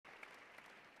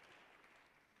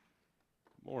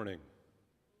Morning.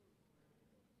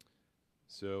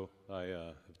 So I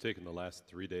have taken the last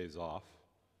 3 days off,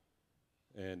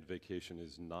 and vacation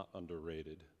is not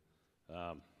underrated.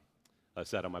 I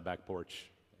sat on my back porch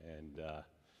and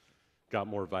got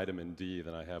more vitamin D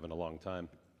than I have in a long time.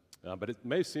 But it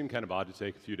may seem kind of odd to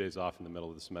take a few days off in the middle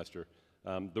of the semester.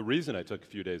 The reason I took a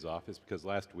few days off is because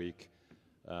last week,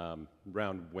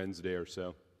 around Wednesday or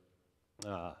so,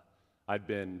 I'd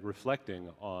been reflecting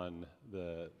on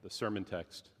the sermon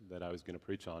text that I was going to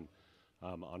preach on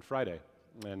Friday.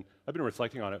 And I've been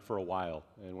reflecting on it for a while.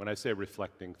 And when I say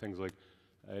reflecting, things like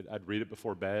I'd read it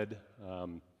before bed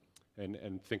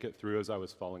and think it through as I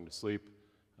was falling to sleep.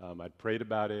 I'd prayed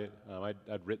about it.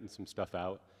 I'd written some stuff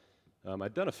out.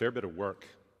 I'd done a fair bit of work.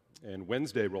 And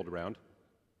Wednesday rolled around,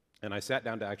 and I sat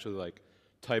down to actually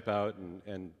type out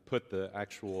and put the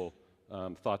actual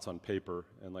thoughts on paper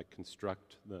and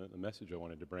construct the message I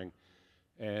wanted to bring.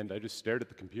 And I just stared at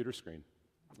the computer screen.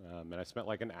 And I spent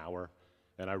an hour,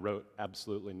 and I wrote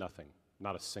absolutely nothing,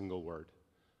 not a single word.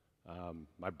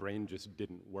 My brain just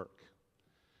didn't work.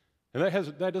 And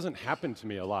that doesn't happen to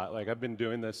me a lot. I've been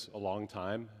doing this a long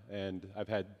time, and I've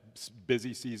had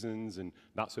busy seasons and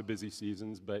not so busy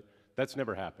seasons, but that's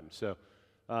never happened. So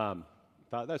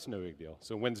thought that's no big deal.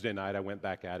 So Wednesday night I went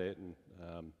back at it,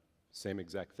 and same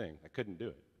exact thing. I couldn't do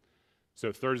it.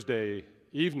 So Thursday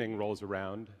evening rolls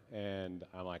around, and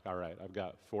I'm like, all right, I've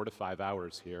got 4 to 5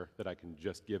 hours here that I can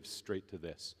just give straight to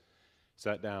this.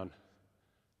 Sat down,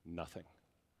 nothing.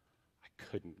 I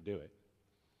couldn't do it.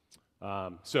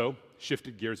 So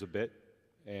shifted gears a bit,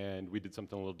 and we did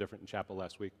something a little different in chapel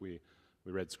last week. We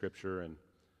read scripture,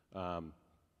 and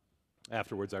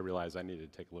afterwards I realized I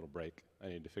needed to take a little break. I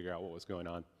needed to figure out what was going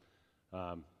on.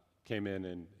 Came in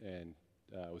and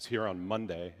was here on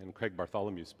Monday, and Craig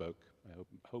Bartholomew spoke. I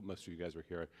hope most of you guys were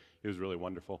here. He was really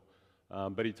wonderful.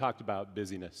 But he talked about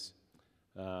busyness,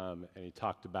 and he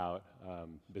talked about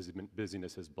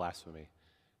busyness as blasphemy.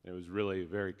 And it was really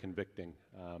very convicting.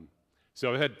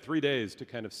 So I had 3 days to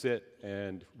kind of sit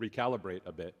and recalibrate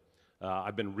a bit.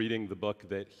 I've been reading the book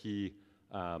that he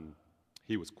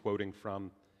was quoting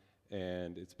from,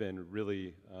 and it's been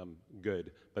really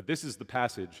good. But this is the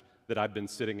passage that I've been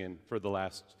sitting in for the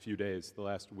last few days, the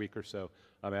last week or so,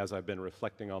 as I've been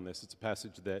reflecting on this. It's a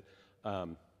passage that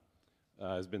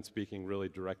has been speaking really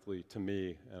directly to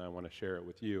me, and I want to share it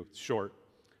with you. It's short.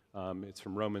 It's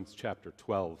from Romans chapter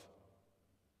 12.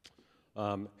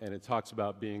 And it talks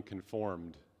about being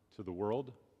conformed to the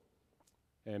world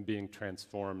and being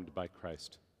transformed by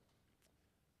Christ.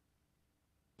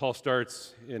 Paul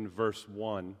starts in verse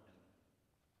 1,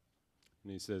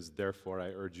 and he says, "Therefore I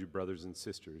urge you, brothers and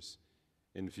sisters,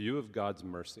 in view of God's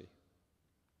mercy."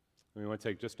 And we want to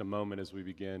take just a moment as we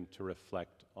begin to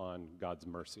reflect on God's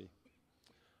mercy.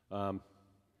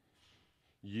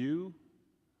 You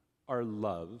are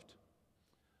loved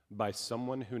by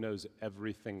someone who knows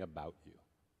everything about you.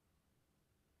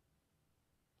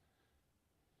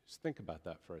 Just think about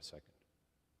that for a second.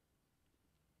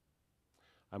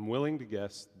 I'm willing to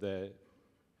guess that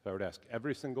if I were to ask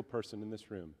every single person in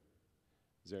this room,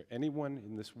 is there anyone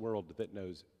in this world that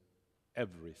knows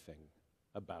everything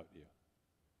about you?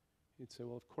 You'd say,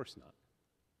 well, of course not.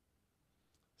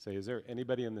 Say, is there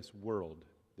anybody in this world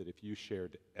that if you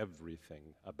shared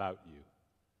everything about you,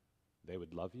 they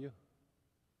would love you?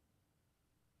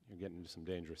 You're getting into some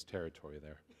dangerous territory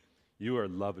there. You are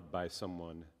loved by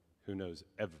someone who knows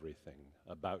everything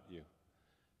about you.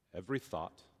 Every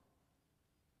thought,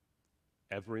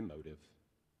 every motive,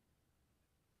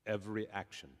 every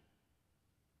action.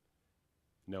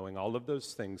 Knowing all of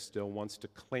those things, still wants to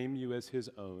claim you as his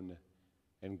own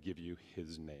and give you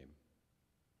his name.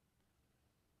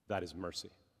 That is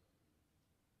mercy.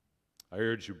 I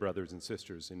urge you, brothers and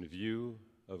sisters, in view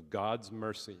of God's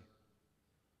mercy,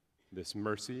 this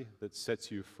mercy that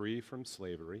sets you free from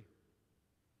slavery,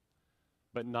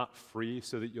 but not free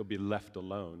so that you'll be left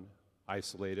alone,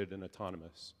 isolated and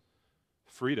autonomous.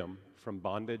 Freedom from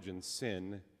bondage and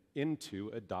sin into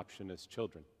adoption as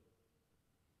children.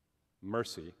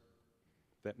 Mercy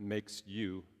that makes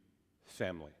you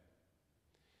family.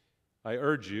 I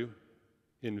urge you,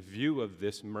 in view of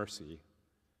this mercy,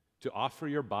 to offer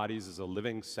your bodies as a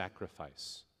living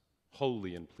sacrifice,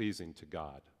 holy and pleasing to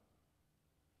God.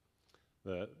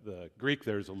 The Greek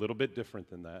there is a little bit different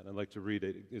than that. I'd like to read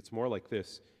it. It's more like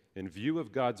this. In view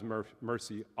of God's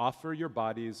mercy, offer your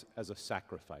bodies as a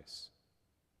sacrifice,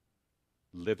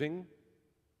 living,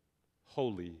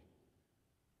 holy,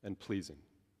 and pleasing.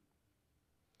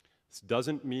 This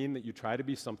doesn't mean that you try to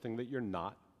be something that you're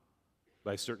not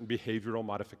by certain behavioral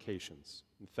modifications.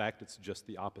 In fact, it's just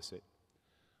the opposite.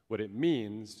 What it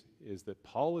means is that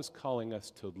Paul is calling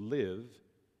us to live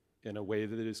in a way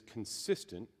that is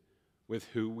consistent with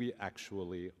who we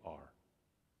actually are.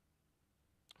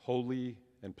 Holy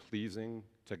and pleasing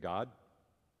to God.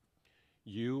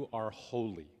 You are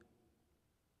holy.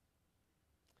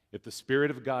 If the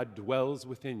Spirit of God dwells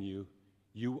within you,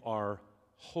 you are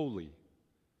holy.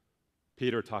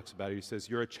 Peter talks about it. He says,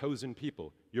 you're a chosen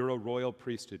people. You're a royal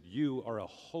priesthood. You are a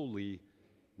holy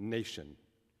nation.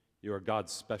 You are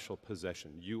God's special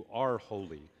possession. You are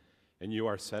holy, and you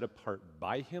are set apart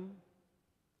by Him,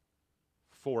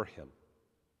 for Him.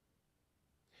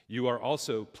 You are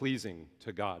also pleasing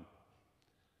to God.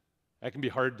 That can be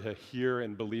hard to hear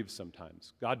and believe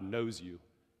sometimes. God knows you,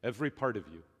 every part of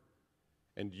you,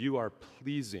 and you are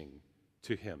pleasing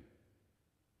to Him.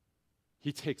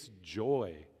 He takes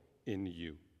joy in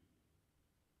you.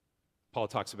 Paul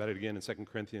talks about it again in 2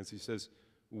 Corinthians. He says,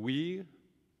 we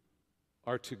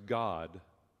are to God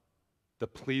the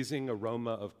pleasing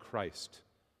aroma of Christ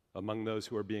among those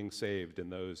who are being saved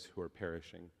and those who are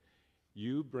perishing.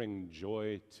 You bring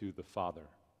joy to the Father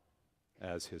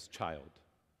as His child.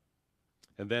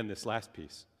 And then this last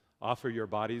piece, offer your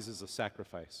bodies as a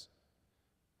sacrifice.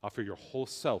 Offer your whole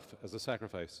self as a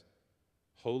sacrifice.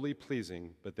 Holy,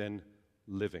 pleasing, but then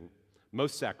living.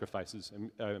 Most sacrifices,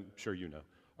 I'm sure you know,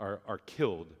 are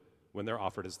killed when they're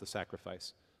offered as the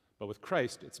sacrifice. But with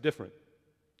Christ, it's different.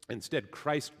 Instead,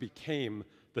 Christ became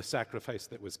the sacrifice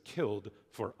that was killed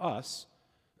for us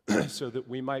so that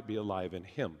we might be alive in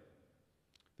Him,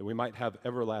 that we might have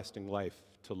everlasting life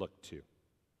to look to.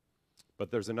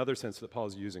 But there's another sense that Paul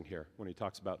is using here when he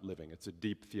talks about living. It's a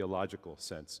deep theological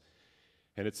sense,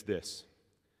 and it's this,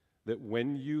 that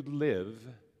when you live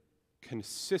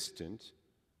consistent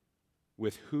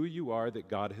with who you are that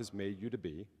God has made you to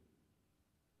be,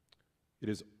 it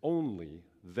is only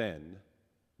then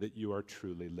that you are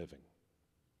truly living.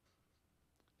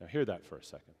 Now hear that for a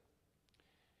second.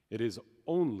 It is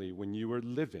only when you are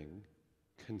living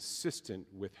consistent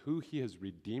with who He has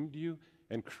redeemed you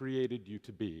and created you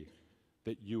to be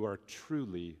that you are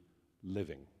truly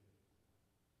living,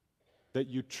 that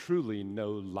you truly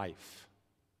know life.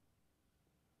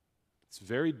 It's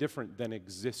very different than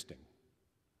existing.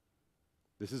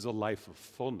 This is a life of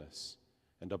fullness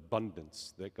and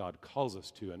abundance that God calls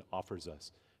us to and offers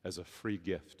us as a free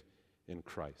gift in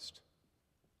Christ.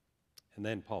 And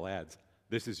then Paul adds,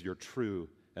 this is your true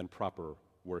and proper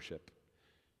worship.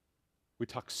 We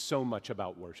talk so much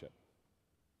about worship.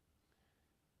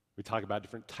 We talk about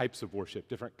different types of worship,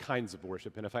 different kinds of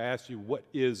worship. And if I ask you, what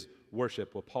is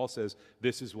worship? Well, Paul says,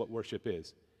 this is what worship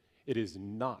is. It is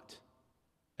not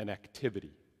an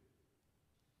activity.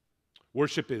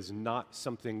 Worship is not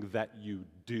something that you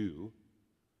do.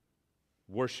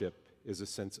 Worship is a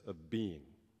sense of being.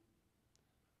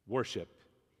 Worship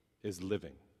is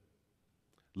living.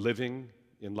 Living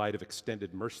in light of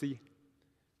extended mercy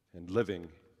and living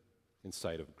in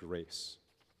sight of grace.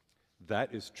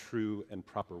 That is true and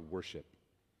proper worship.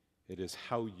 It is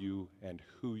how you and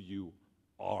who you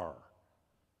are,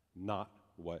 not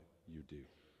what you do.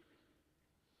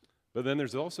 But then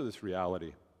there's also this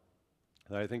reality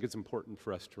that I think it's important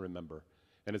for us to remember,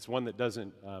 and it's one that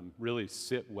doesn't really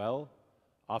sit well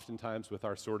oftentimes with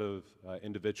our sort of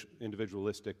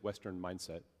individualistic Western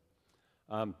mindset.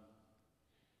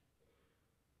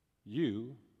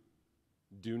 You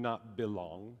do not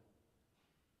belong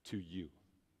to you.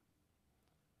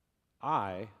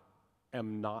 I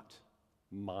am not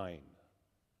mine.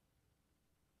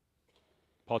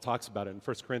 Paul talks about it in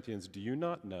 1 Corinthians. Do you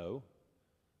not know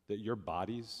that your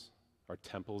bodies are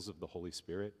temples of the Holy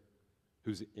Spirit,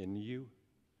 who's in you,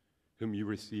 whom you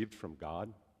received from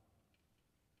God?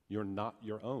 You're not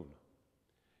your own.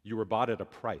 You were bought at a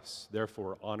price.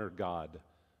 Therefore, honor God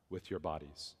with your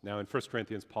bodies. Now, in 1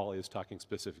 Corinthians, Paul is talking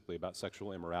specifically about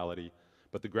sexual immorality,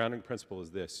 but the grounding principle is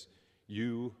this: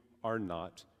 you are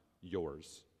not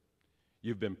yours.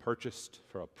 You've been purchased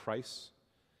for a price,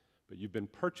 but you've been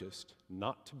purchased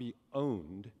not to be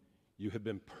owned. You have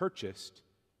been purchased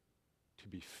to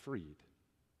be freed.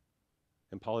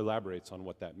 And Paul elaborates on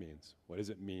what that means. What does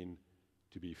it mean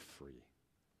to be free?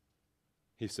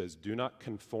 He says, do not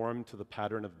conform to the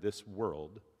pattern of this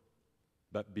world,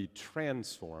 but be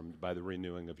transformed by the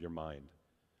renewing of your mind.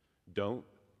 Don't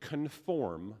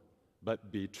conform,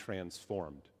 but be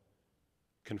transformed.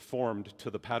 Conformed to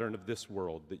the pattern of this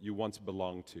world that you once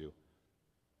belonged to.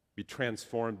 Be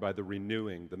transformed by the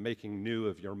renewing, the making new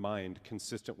of your mind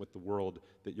consistent with the world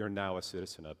that you're now a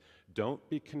citizen of. Don't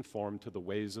be conformed to the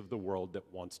ways of the world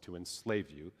that wants to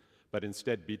enslave you, but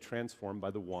instead be transformed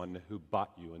by the one who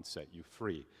bought you and set you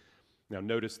free. Now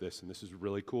notice this, and this is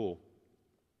really cool.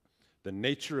 The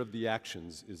nature of the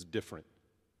actions is different.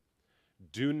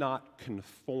 Do not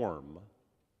conform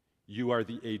You are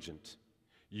the agent.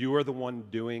 You are the one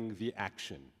doing the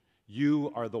action.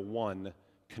 You are the one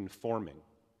conforming.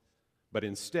 But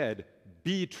instead,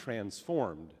 be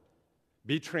transformed.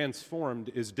 Be transformed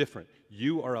is different.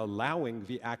 You are allowing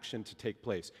the action to take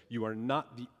place. You are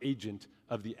not the agent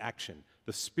of the action.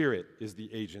 The Spirit is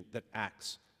the agent that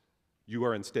acts. You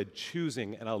are instead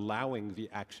choosing and allowing the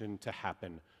action to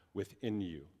happen within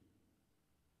you.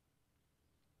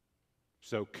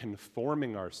 So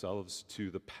conforming ourselves to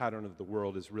the pattern of the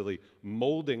world is really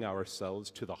molding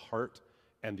ourselves to the heart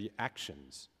and the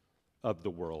actions of the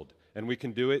world. And we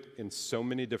can do it in so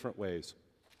many different ways.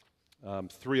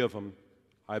 3 of them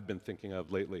I've been thinking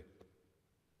of lately.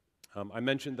 I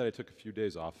mentioned that I took a few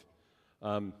days off.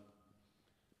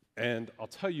 And I'll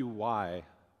tell you why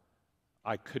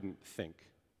I couldn't think.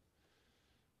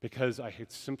 Because I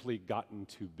had simply gotten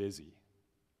too busy.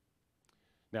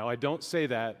 Now, I don't say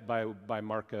that by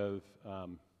mark of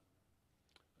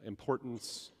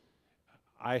importance.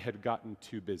 I had gotten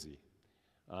too busy.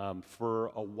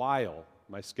 For a while,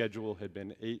 my schedule had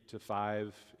been 8 to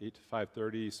 5, 8 to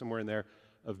 5:30, somewhere in there,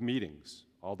 of meetings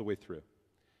all the way through.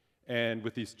 And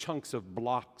with these chunks of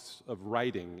blocks of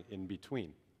writing in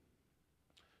between.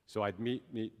 So I'd meet,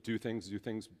 do things,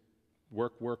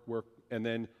 work, and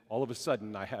then all of a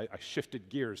sudden I shifted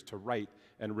gears to write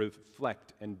and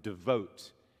reflect and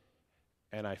devote.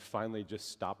 And I finally just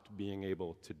stopped being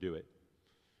able to do it.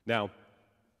 Now,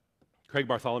 Craig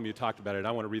Bartholomew talked about it.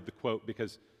 I want to read the quote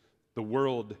because the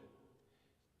world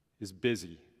is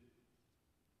busy.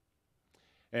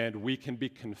 And we can be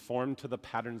conformed to the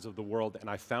patterns of the world, and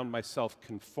I found myself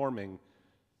conforming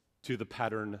to the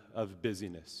pattern of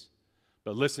busyness.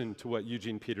 But listen to what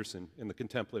Eugene Peterson in The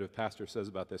Contemplative Pastor says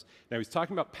about this. Now, he's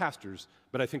talking about pastors,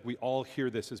 but I think we all hear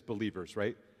this as believers,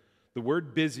 right? The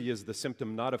word busy is the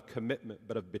symptom not of commitment,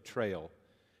 but of betrayal.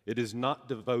 It is not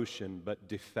devotion, but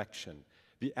defection.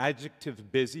 The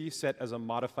adjective busy, set as a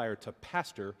modifier to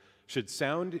pastor, should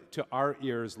sound to our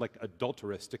ears like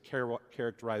adulterous to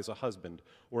characterize a husband,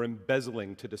 or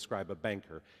embezzling to describe a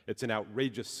banker. It's an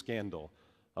outrageous scandal,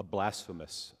 a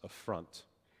blasphemous affront.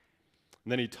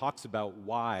 And then he talks about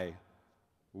why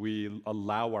we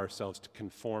allow ourselves to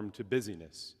conform to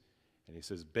busyness. And he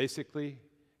says, basically,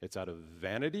 it's out of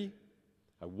vanity.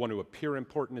 I want to appear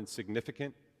important and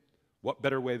significant. What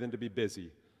better way than to be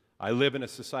busy? I live in a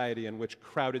society in which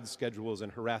crowded schedules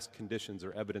and harassed conditions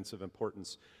are evidence of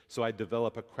importance. So I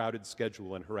develop a crowded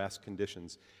schedule and harassed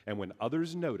conditions. And when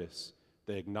others notice,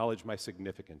 they acknowledge my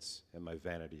significance and my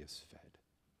vanity is fed.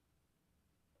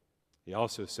 He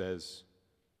also says,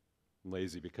 I'm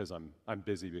lazy because I'm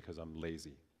busy because I'm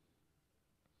lazy.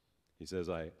 He says,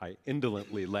 I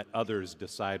indolently let others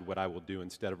decide what I will do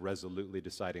instead of resolutely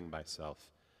deciding myself.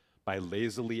 By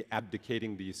lazily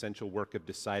abdicating the essential work of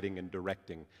deciding and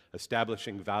directing,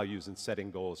 establishing values and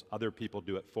setting goals, other people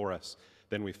do it for us.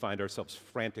 Then we find ourselves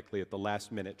frantically at the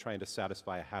last minute trying to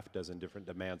satisfy a half dozen different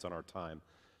demands on our time,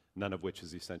 none of which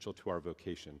is essential to our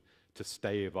vocation, to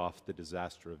stave off the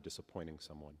disaster of disappointing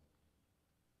someone.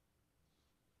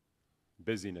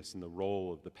 Busyness and the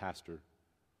role of the pastor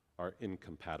are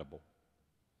incompatible,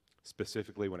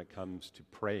 specifically when it comes to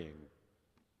praying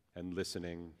and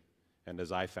listening, and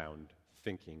as I found,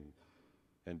 thinking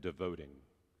and devoting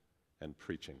and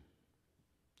preaching.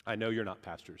 I know you're not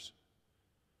pastors,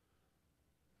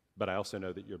 but I also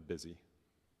know that you're busy.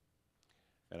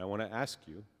 And I want to ask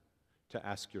you to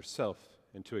ask yourself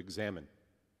and to examine,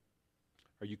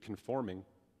 are you conforming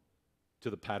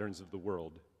to the patterns of the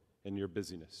world in your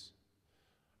busyness?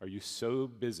 Are you so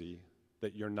busy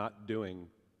that you're not doing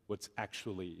what's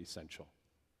actually essential?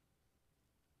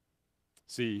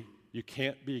 See, you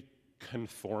can't be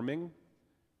conforming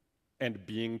and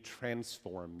being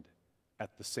transformed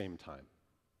at the same time.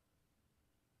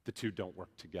 The two don't work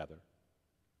together.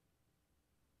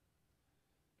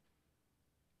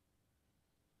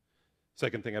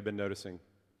 Second thing I've been noticing,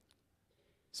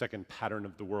 second pattern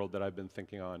of the world that I've been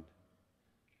thinking on,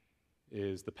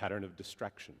 is the pattern of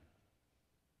distraction.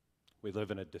 We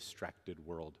live in a distracted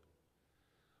world.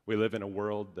 We live in a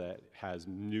world that has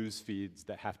news feeds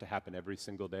that have to happen every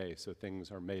single day, so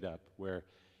things are made up where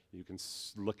you can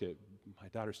look at, my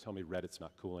daughters tell me Reddit's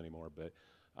not cool anymore, but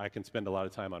I can spend a lot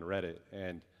of time on Reddit,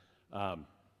 and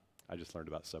I just learned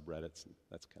about subreddits, and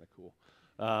that's kind of cool.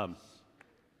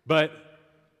 But,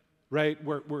 right,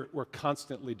 we're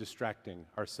constantly distracting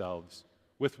ourselves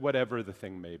with whatever the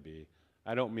thing may be.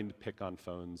 I don't mean to pick on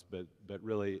phones, but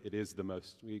really it is the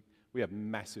most, we have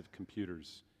massive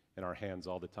computers in our hands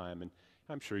all the time, and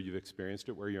I'm sure you've experienced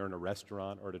it where you're in a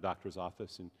restaurant or at a doctor's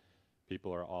office and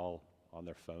people are all on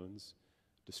their phones,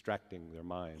 distracting their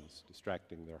minds,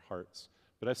 distracting their hearts.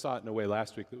 But I saw it in a way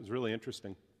last week that was really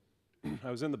interesting.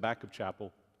 I was in the back of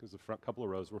chapel because the front couple of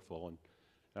rows were full, and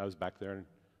I was back there and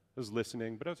I was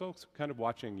listening, but I was also kind of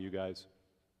watching you guys.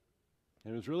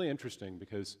 And it was really interesting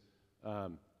because a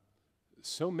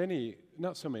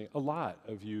lot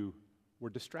of you were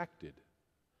distracted.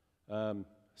 I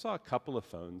saw a couple of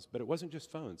phones, but it wasn't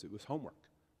just phones, it was homework.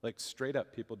 Like straight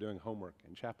up people doing homework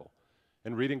in chapel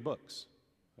and reading books.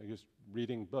 Like just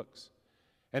reading books.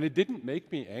 And it didn't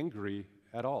make me angry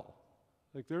at all.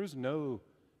 Like there was no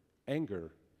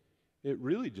anger. It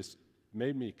really just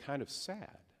made me kind of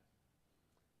sad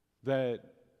that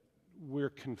we're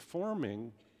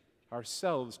conforming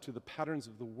ourselves to the patterns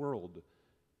of the world,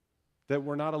 that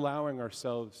we're not allowing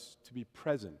ourselves to be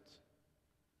present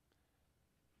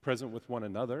with one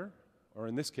another, or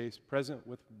in this case, present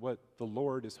with what the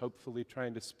Lord is hopefully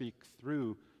trying to speak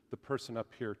through the person up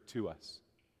here to us.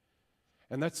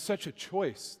 And that's such a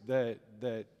choice that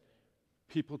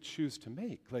people choose to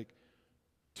make, like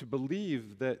to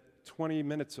believe that 20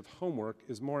 minutes of homework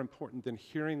is more important than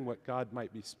hearing what God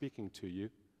might be speaking to you,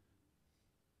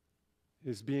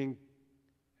 is being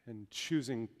and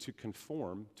choosing to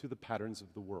conform to the patterns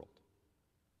of the world.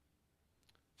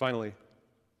 Finally,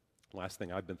 last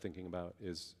thing I've been thinking about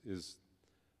is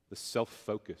the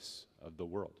self-focus of the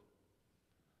world.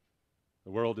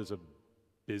 The world is a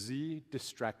busy,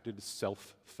 distracted,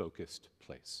 self-focused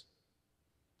place.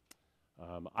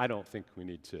 I don't think we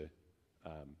need to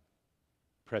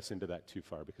press into that too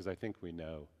far because I think we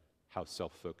know how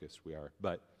self-focused we are.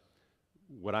 But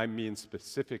what I mean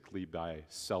specifically by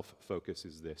self-focus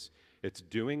is this. It's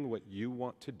doing what you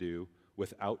want to do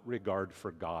without regard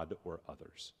for God or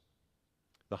others.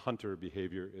 The hunter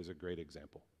behavior is a great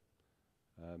example.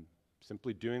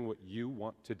 Simply doing what you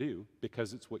want to do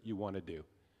because it's what you want to do,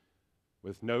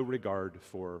 with no regard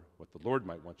for what the Lord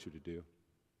might want you to do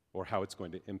or how it's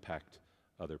going to impact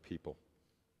other people.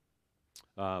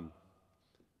 The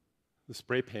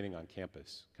spray painting on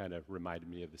campus kind of reminded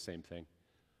me of the same thing.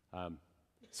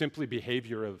 Simply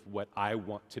behavior of what I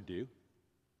want to do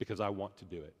because I want to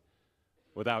do it,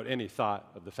 without any thought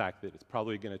of the fact that it's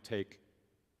probably going to take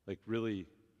like really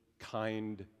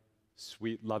kind,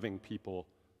 sweet, loving people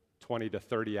 20 to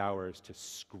 30 hours to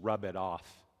scrub it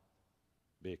off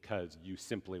because you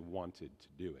simply wanted to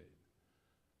do it.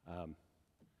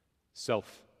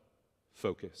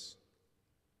 Self-focus.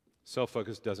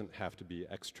 Self-focus doesn't have to be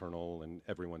external and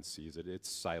everyone sees it. It's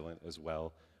silent as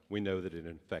well. We know that it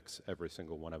affects every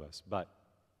single one of us, but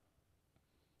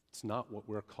it's not what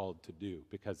we're called to do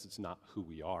because it's not who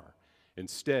we are.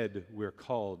 Instead, we're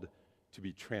called to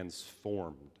be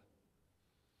transformed.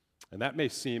 And that may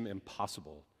seem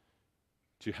impossible,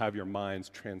 to have your minds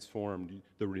transformed,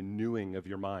 the renewing of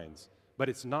your minds. But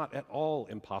it's not at all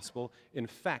impossible. In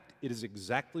fact, it is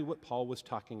exactly what Paul was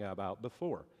talking about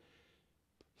before.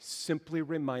 Simply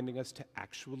reminding us to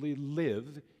actually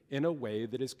live in a way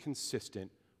that is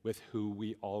consistent with who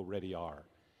we already are.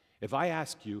 If I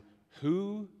ask you,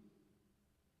 whose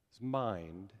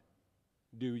mind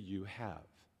do you have?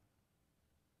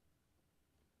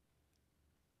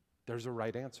 There's a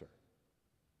right answer.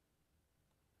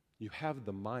 You have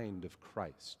the mind of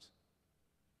Christ.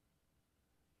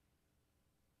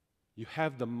 You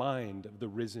have the mind of the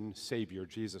risen Savior,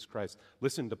 Jesus Christ.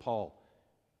 Listen to Paul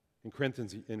in 1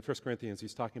 Corinthians,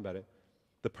 he's talking about it.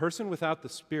 The person without the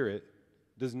Spirit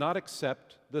does not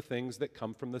accept the things that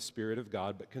come from the Spirit of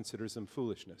God, but considers them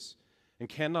foolishness, and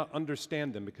cannot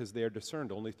understand them because they are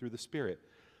discerned only through the Spirit.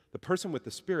 The person with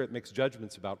the Spirit makes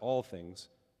judgments about all things,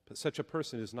 but such a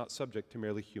person is not subject to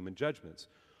merely human judgments.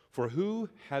 For who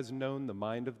has known the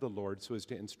mind of the Lord so as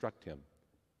to instruct him?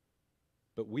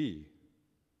 But we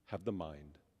have the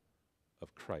mind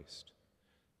of Christ.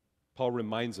 Paul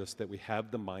reminds us that we have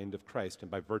the mind of Christ,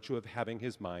 and by virtue of having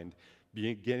his mind,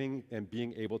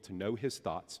 being able to know his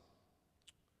thoughts,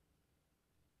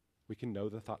 we can know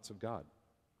the thoughts of God.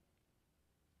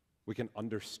 We can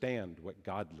understand what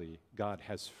God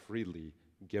has freely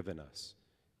given us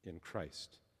in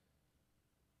Christ.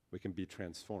 We can be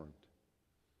transformed.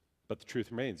 But the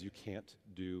truth remains, you can't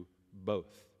do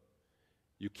both.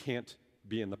 You can't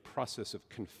be in the process of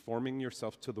conforming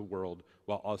yourself to the world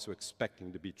while also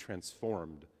expecting to be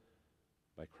transformed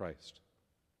by Christ.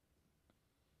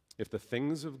 If the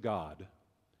things of God,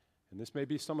 and this may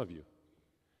be some of you,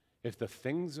 if the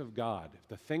things of God, if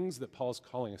the things that Paul's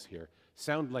calling us here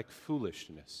sound like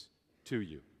foolishness to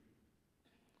you,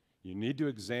 you need to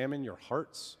examine your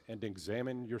hearts and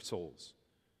examine your souls.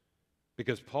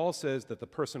 Because Paul says that the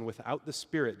person without the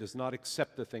Spirit does not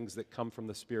accept the things that come from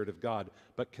the Spirit of God,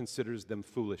 but considers them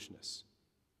foolishness.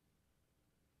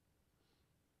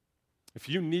 If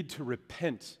you need to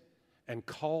repent and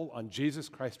call on Jesus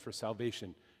Christ for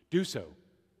salvation, do so.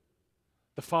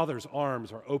 The Father's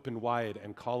arms are open wide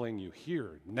and calling you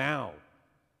here, now.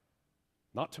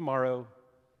 Not tomorrow,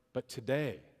 but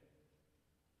today.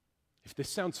 If this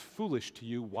sounds foolish to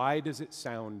you, why does it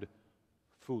sound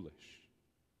foolish?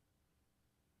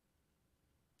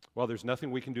 Well, there's nothing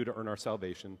we can do to earn our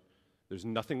salvation. There's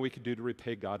nothing we can do to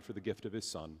repay God for the gift of his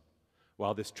Son.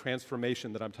 While this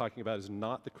transformation that I'm talking about is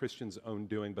not the Christian's own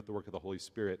doing, but the work of the Holy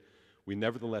Spirit, we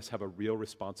nevertheless have a real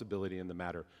responsibility in the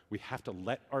matter. We have to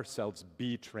let ourselves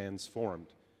be transformed.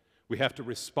 We have to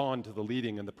respond to the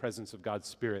leading and the presence of God's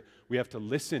Spirit. We have to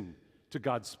listen to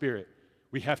God's Spirit.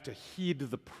 We have to heed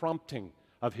the prompting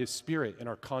of his Spirit in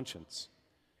our conscience.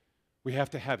 We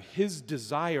have to have his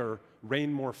desire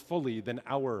reign more fully than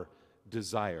our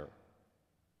desire.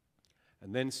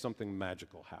 And then something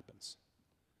magical happens.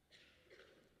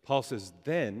 Paul says,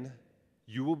 then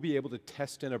you will be able to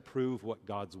test and approve what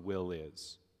God's will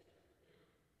is.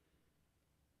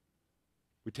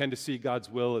 We tend to see God's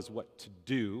will as what to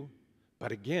do,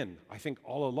 but again, I think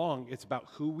all along it's about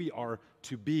who we are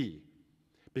to be,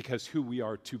 because who we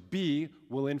are to be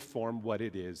will inform what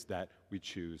it is that we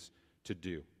choose to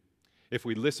do. If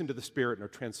we listen to the Spirit and are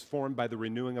transformed by the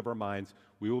renewing of our minds,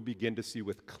 we will begin to see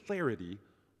with clarity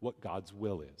what God's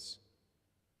will is,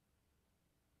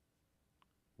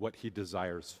 what he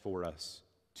desires for us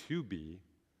to be,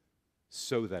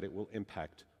 so that it will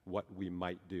impact what we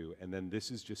might do. And then this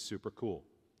is just super cool.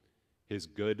 His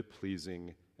good,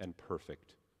 pleasing, and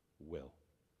perfect will.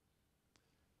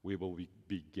 We will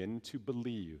begin to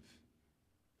believe,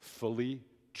 fully,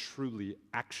 truly,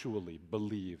 actually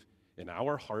believe in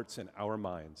our hearts and our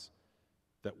minds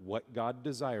that what God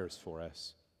desires for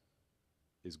us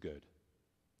is good,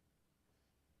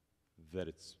 that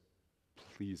it's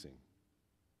pleasing.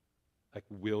 Like,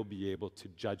 we'll be able to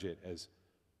judge it as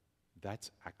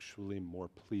that's actually more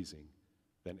pleasing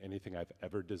than anything I've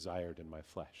ever desired in my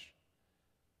flesh.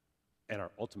 And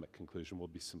our ultimate conclusion will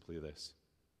be simply this: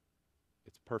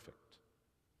 it's perfect.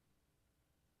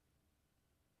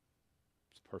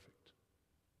 It's perfect.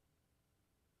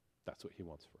 That's what he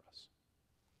wants for us.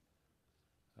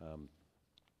 I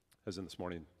was in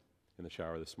the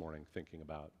shower this morning, thinking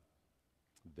about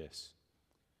this,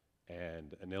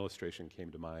 and an illustration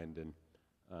came to mind, and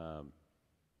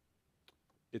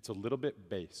it's a little bit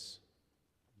base,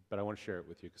 but I want to share it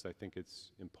with you because I think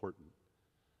it's important,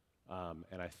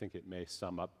 and I think it may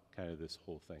sum up kind of this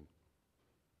whole thing.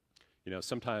 You know,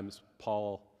 sometimes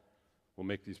Paul will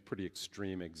make these pretty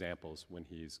extreme examples when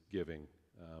he's giving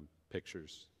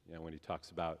pictures. You know, when he talks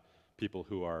about people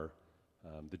who are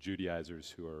the Judaizers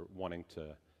who are wanting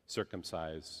to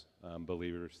circumcise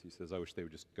believers, he says, I wish they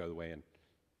would just go away and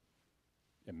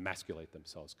emasculate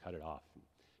themselves, cut it off. He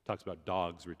talks about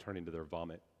dogs returning to their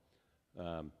vomit.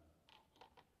 I'm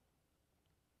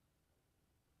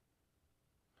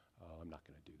not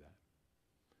going to do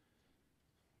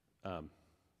that.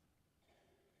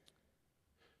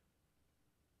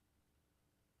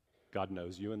 God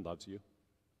knows you and loves you.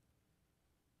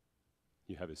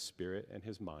 You have his Spirit and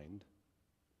his mind.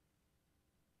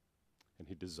 And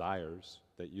he desires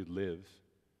that you live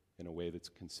in a way that's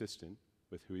consistent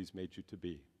with who he's made you to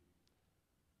be,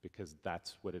 because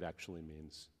that's what it actually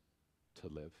means to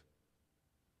live.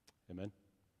 Amen?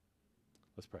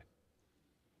 Let's pray.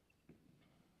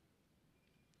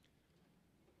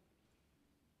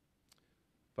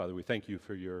 Father, we thank you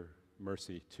for your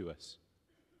mercy to us.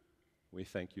 We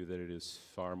thank you that it is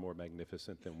far more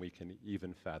magnificent than we can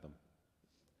even fathom.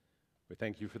 We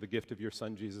thank you for the gift of your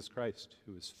Son, Jesus Christ,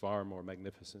 who is far more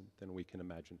magnificent than we can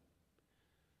imagine.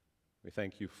 We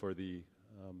thank you for the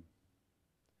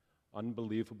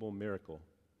unbelievable miracle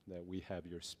that we have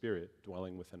your Spirit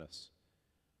dwelling within us,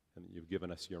 and that you've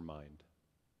given us your mind.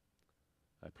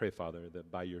 I pray, Father,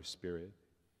 that by your Spirit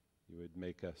you would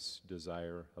make us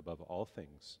desire above all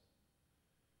things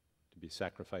to be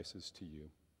sacrifices to you,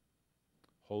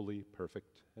 holy,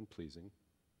 perfect, and pleasing,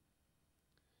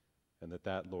 and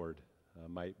that, Lord,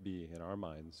 might be in our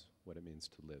minds what it means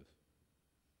to live.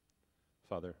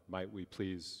 Father, might we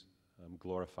please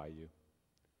glorify you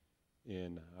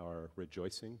in our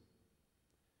rejoicing,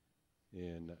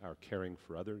 in our caring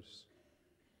for others,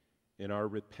 in our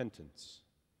repentance.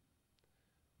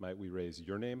 Might we raise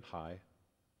your name high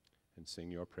and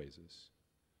sing your praises.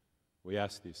 We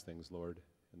ask these things, Lord,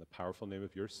 in the powerful name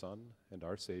of your Son and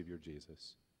our Savior,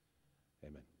 Jesus.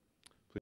 Amen.